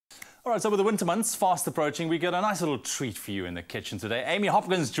All right, so with the winter months fast approaching, we got a nice little treat for you in the kitchen today. Amy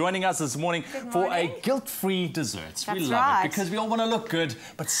Hopkins joining us this morning for a guilt-free dessert. We love it because we all want to look good,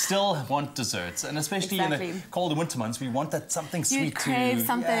 but still want desserts. And especially in the cold winter months, we want that something sweet you crave too.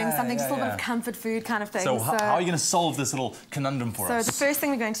 something, just a little bit of comfort food kind of thing. So how are you going to solve this little conundrum for us? So the first thing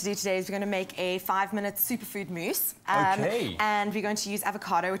we're going to do today is we're going to make a 5-minute superfood mousse. And we're going to use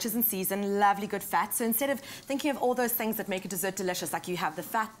avocado, which is in season, lovely good fat. So instead of thinking of all those things that make a dessert delicious, like you have the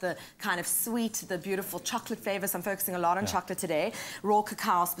fat, the kind of sweet, the beautiful chocolate flavors. I'm focusing a lot on chocolate today. Raw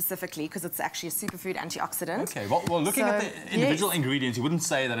cacao specifically, because it's actually a superfood antioxidant. Okay, well looking at the individual ingredients, you wouldn't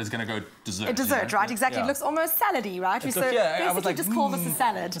say that it's going to go dessert. A dessert, right? Exactly. It looks almost salady, right? So basically just call this a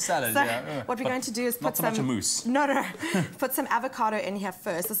salad. Salad, so what we're going to do is put some... Not so much a mousse. No. Put some avocado in here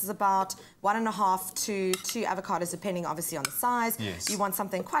first. This is about 1.5 to 2 avocados, depending obviously on the size. Yes. You want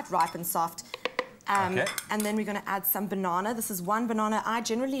something quite ripe and soft. And then we're going to add some banana. This is 1 banana. I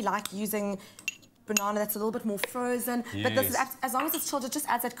generally like using banana that's a little bit more frozen, but this is, as long as it's chilled, it just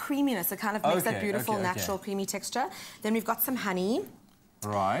adds that creaminess. It kind of makes that beautiful, natural, creamy texture. Then we've got some honey.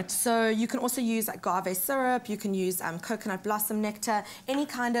 Right. So you can also use agave syrup, you can use coconut blossom nectar, any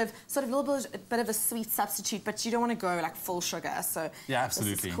kind of sort of little bit of a sweet substitute, but you don't want to go like full sugar. So yeah,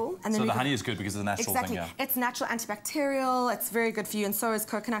 absolutely. This is cool. And then so the honey is good because it's a natural thing. It's natural antibacterial, it's very good for you, and so is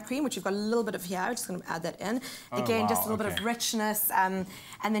coconut cream, which we've got a little bit of here. We're just going to add that in. Again, just a little bit of richness. And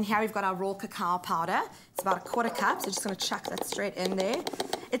then here we've got our raw cacao powder. It's about 1/4 cup, so just going to chuck that straight in there.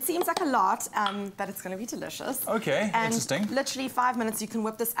 It seems like a lot, but it's going to be delicious. Okay, and interesting. Literally 5 minutes, you can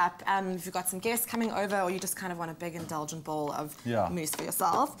whip this up if you've got some guests coming over, or you just kind of want a big indulgent bowl of mousse for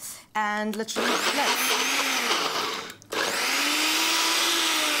yourself. And literally, let's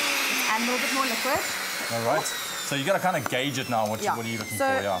add a little bit more liquid. All right. So you got to kind of gauge it now. What are you looking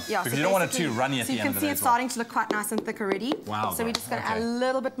for? Because you don't want it too runny at the end of the day. So you can see it's starting to look quite nice and thick already. Wow. So we're just going to add a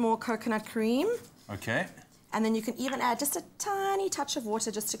little bit more coconut cream. Okay. And then you can even add just a tiny touch of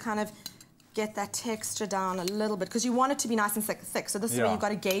water just to kind of get that texture down a little bit, because you want it to be nice and thick. So this is where you've got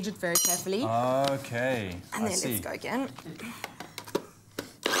to gauge it very carefully. Okay. And then let's go again. There we go.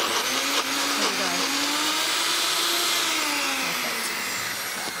 Perfect.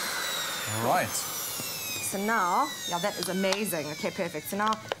 All right. So now, that is amazing. Okay, perfect. So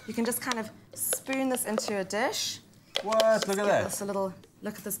now you can just kind of spoon this into a dish. What? Look at that. This a little,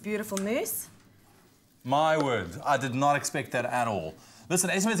 look at this beautiful mousse. My word, I did not expect that at all. Listen,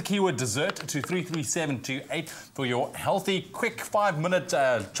 SMS the keyword dessert to 33728 for your healthy, quick 5-minute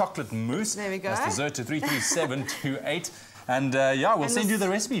chocolate mousse. There we go. That's dessert to 33728. And we'll send you the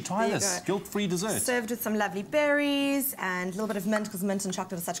recipe. Try this guilt-free dessert. Served with some lovely berries and a little bit of mint, because mint and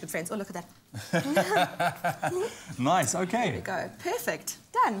chocolate are such good friends. Oh, look at that. Nice, okay. There we go. Perfect.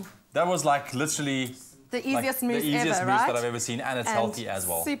 Done. That was like literally the easiest mousse ever, the easiest mousse right? that I've ever seen, and it's healthy as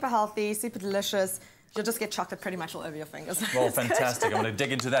well. Super healthy, super delicious. You'll just get chocolate pretty much all over your fingers. Well, fantastic. I'm going to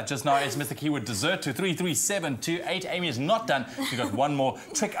dig into that just now. SMS the keyword dessert to 33728. Amy is not done. She's got one more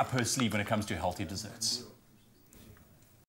trick up her sleeve when it comes to healthy desserts.